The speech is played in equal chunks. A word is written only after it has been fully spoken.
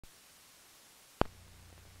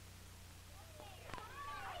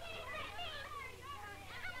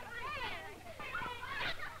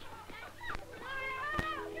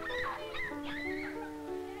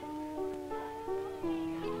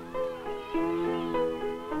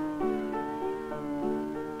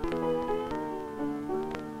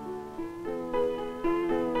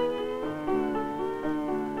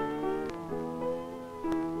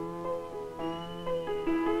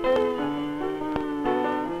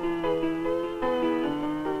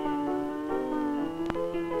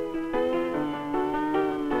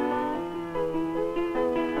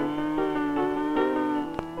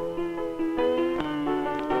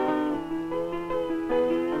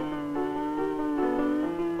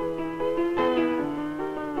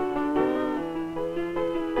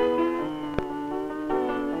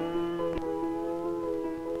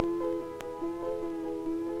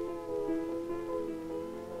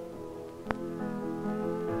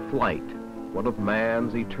Flight, one of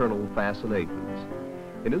man's eternal fascinations.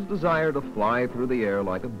 In his desire to fly through the air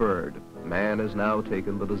like a bird, man has now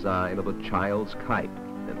taken the design of a child's kite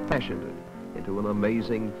and fashioned it into an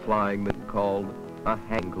amazing flying machine called a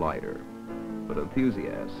hang glider. But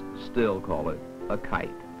enthusiasts still call it a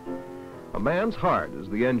kite. A man's heart is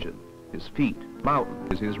the engine, his feet,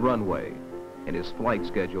 mountain is his runway, and his flight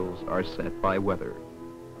schedules are set by weather.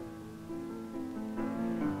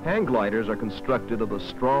 Hang gliders are constructed of the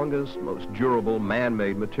strongest, most durable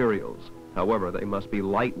man-made materials. However, they must be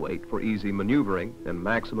lightweight for easy maneuvering and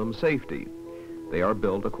maximum safety. They are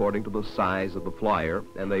built according to the size of the flyer,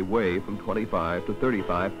 and they weigh from 25 to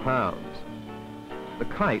 35 pounds. The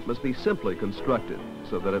kite must be simply constructed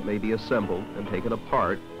so that it may be assembled and taken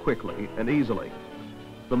apart quickly and easily.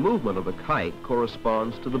 The movement of the kite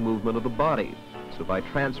corresponds to the movement of the body, so by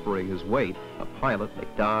transferring his weight, a pilot may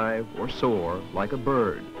dive or soar like a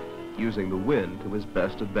bird, using the wind to his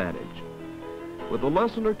best advantage. With a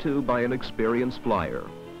lesson or two by an experienced flyer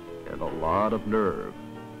and a lot of nerve,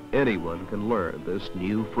 anyone can learn this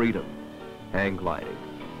new freedom, hang gliding.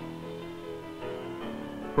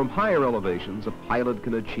 From higher elevations, a pilot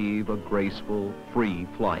can achieve a graceful, free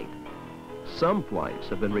flight. Some flights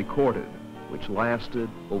have been recorded which lasted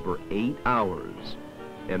over 8 hours,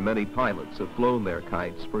 and many pilots have flown their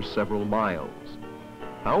kites for several miles.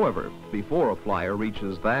 However, before a flyer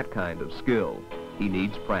reaches that kind of skill, he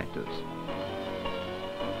needs practice.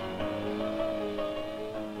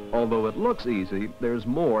 Although it looks easy, there's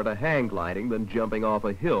more to hang gliding than jumping off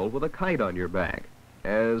a hill with a kite on your back.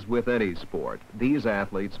 As with any sport, these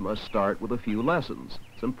athletes must start with a few lessons,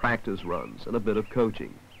 some practice runs, and a bit of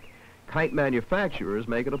coaching. Kite manufacturers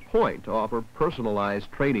make it a point to offer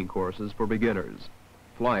personalized training courses for beginners.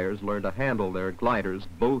 Flyers learn to handle their gliders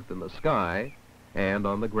both in the sky and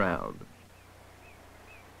on the ground.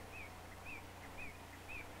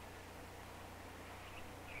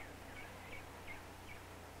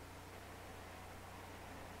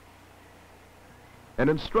 An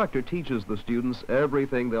instructor teaches the students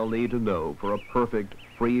everything they'll need to know for a perfect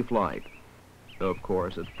free flight. Of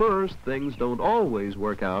course, at first, things don't always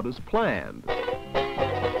work out as planned.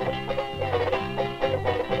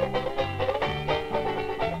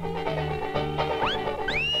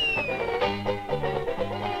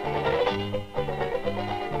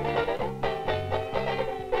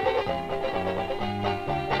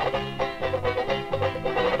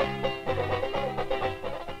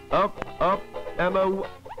 Up, and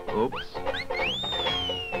oops.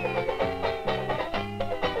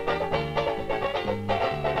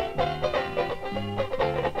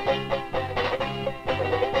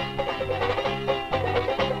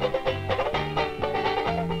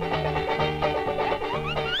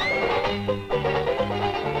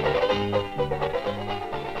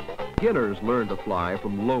 Beginners learn to fly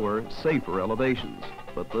from lower, safer elevations,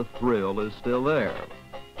 but the thrill is still there.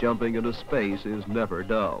 Jumping into space is never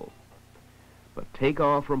dull. But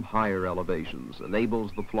takeoff from higher elevations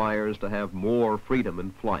enables the flyers to have more freedom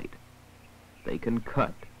in flight. They can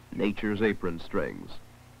cut nature's apron strings.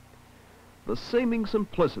 The seeming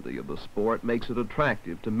simplicity of the sport makes it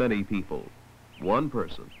attractive to many people. One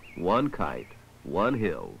person, one kite, one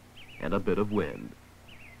hill, and a bit of wind.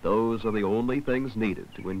 Those are the only things needed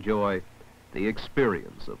to enjoy the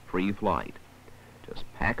experience of free flight. Just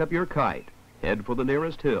pack up your kite, head for the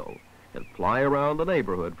nearest hill, and fly around the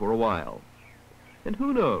neighborhood for a while. And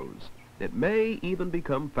who knows, it may even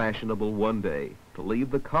become fashionable one day to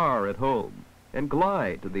leave the car at home and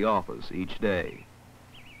glide to the office each day.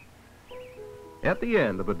 At the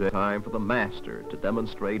end of the day, time for the master to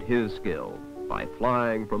demonstrate his skill by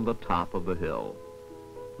flying from the top of the hill.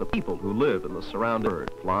 The people who live in the surrounding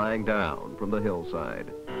bird flying down from the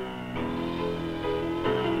hillside.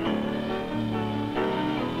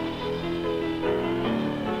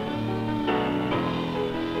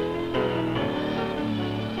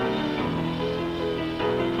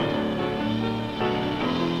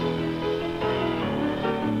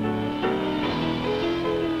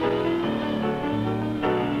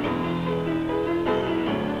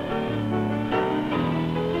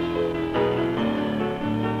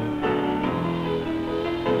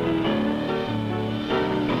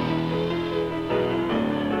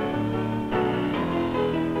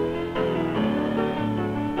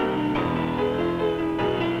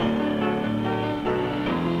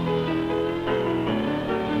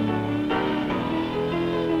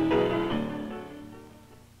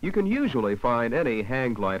 You can usually find any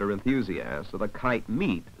hang glider enthusiast at a kite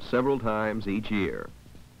meet several times each year.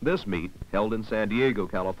 This meet, held in San Diego,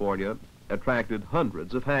 California, attracted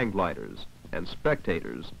hundreds of hang gliders and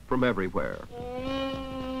spectators from everywhere.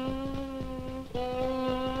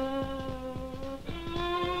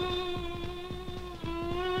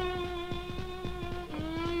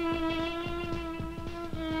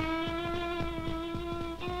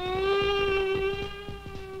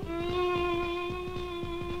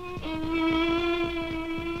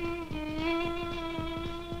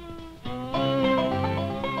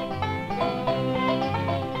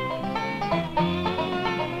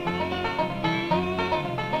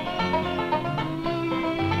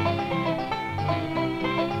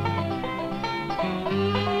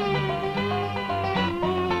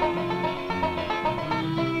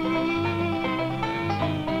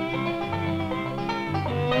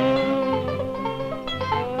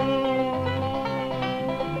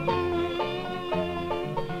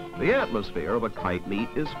 The atmosphere of a kite meet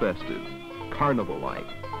is festive, carnival-like,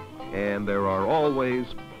 and there are always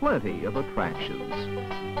plenty of attractions.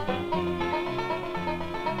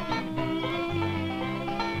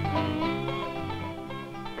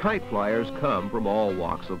 Kite flyers come from all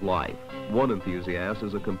walks of life. One enthusiast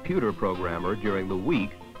is a computer programmer during the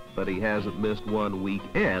week, but he hasn't missed one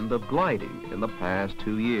weekend of gliding in the past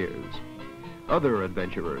 2 years. Other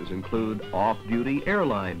adventurers include off-duty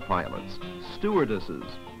airline pilots, stewardesses,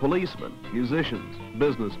 policemen, musicians,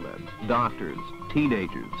 businessmen, doctors,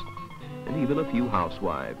 teenagers, and even a few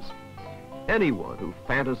housewives. Anyone who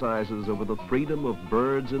fantasizes over the freedom of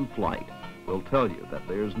birds in flight will tell you that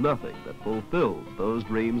there's nothing that fulfills those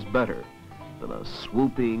dreams better than a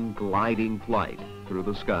swooping, gliding flight through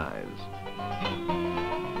the skies.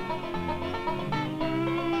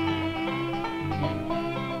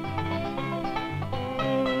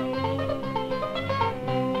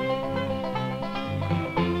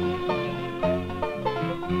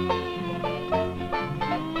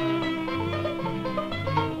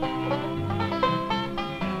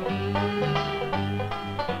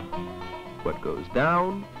 What goes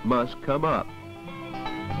down must come up.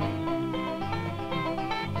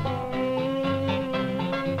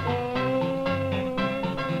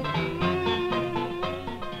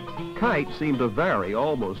 Kites seem to vary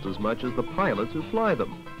almost as much as the pilots who fly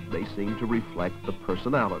them. They seem to reflect the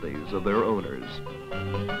personalities of their owners.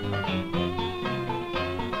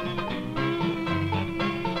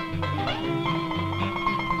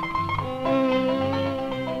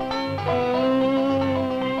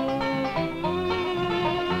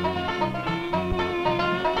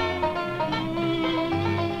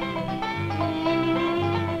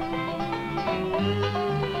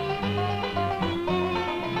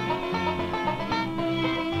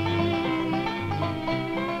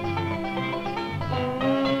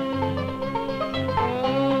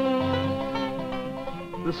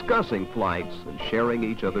 Discussing flights and sharing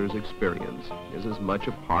each other's experience is as much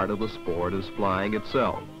a part of the sport as flying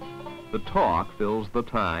itself. The talk fills the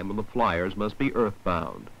time when the flyers must be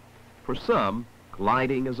earthbound. For some,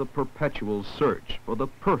 gliding is a perpetual search for the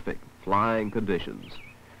perfect flying conditions.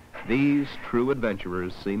 These true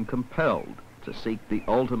adventurers seem compelled to seek the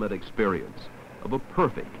ultimate experience of a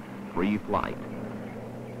perfect free flight.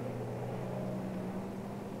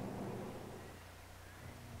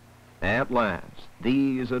 At last,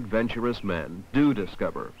 these adventurous men do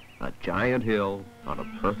discover a giant hill on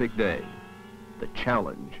a perfect day. The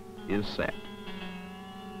challenge is set.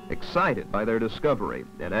 Excited by their discovery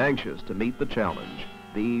and anxious to meet the challenge,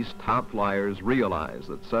 these top flyers realize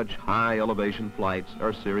that such high elevation flights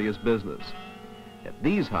are serious business. At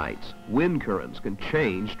these heights, wind currents can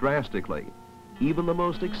change drastically. Even the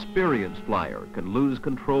most experienced flyer can lose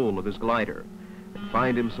control of his glider and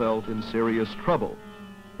find himself in serious trouble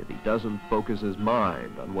if he doesn't focus his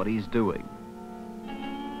mind on what he's doing.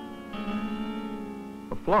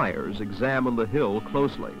 The flyers examine the hill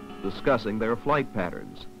closely, discussing their flight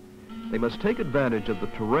patterns. They must take advantage of the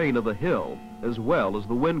terrain of the hill as well as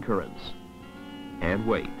the wind currents, and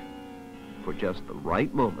wait for just the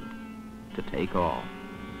right moment to take off.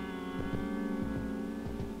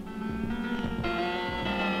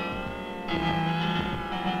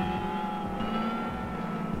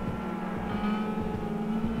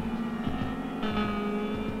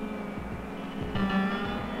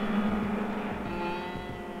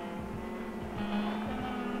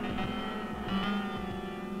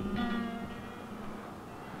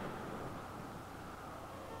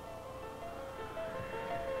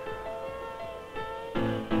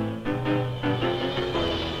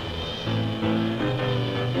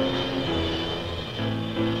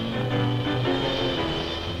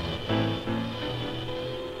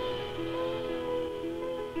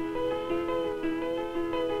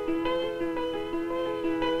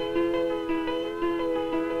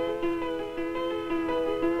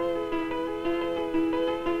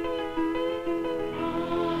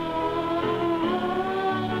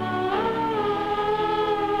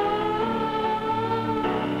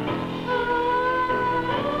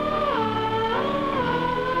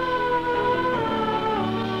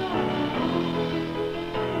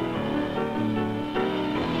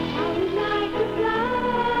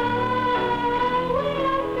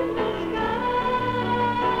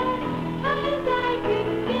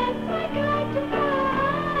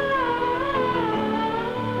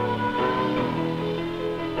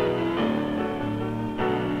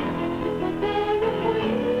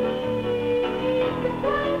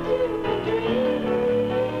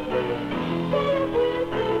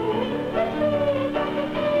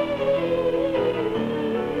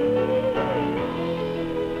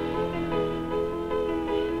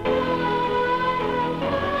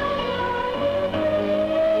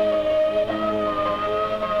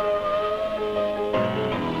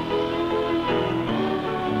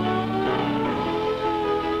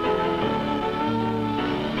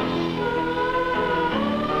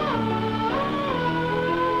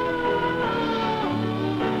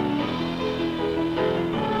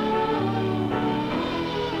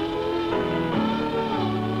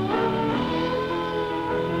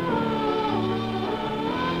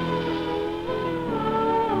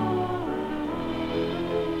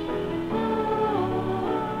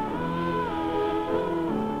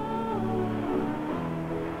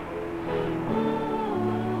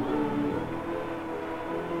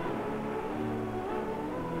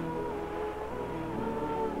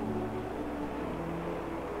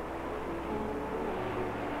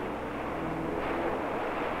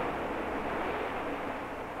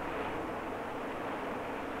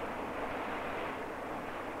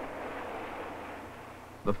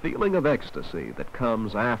 The feeling of ecstasy that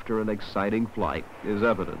comes after an exciting flight is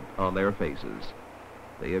evident on their faces.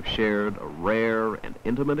 They have shared a rare and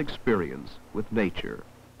intimate experience with nature.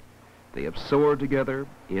 They have soared together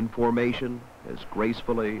in formation as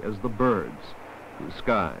gracefully as the birds whose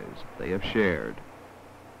skies they have shared.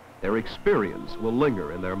 Their experience will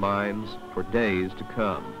linger in their minds for days to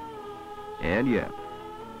come. And yet,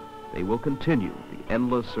 they will continue the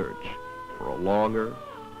endless search for a longer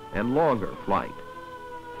and longer flight,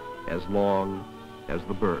 as long as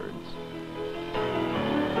the birds.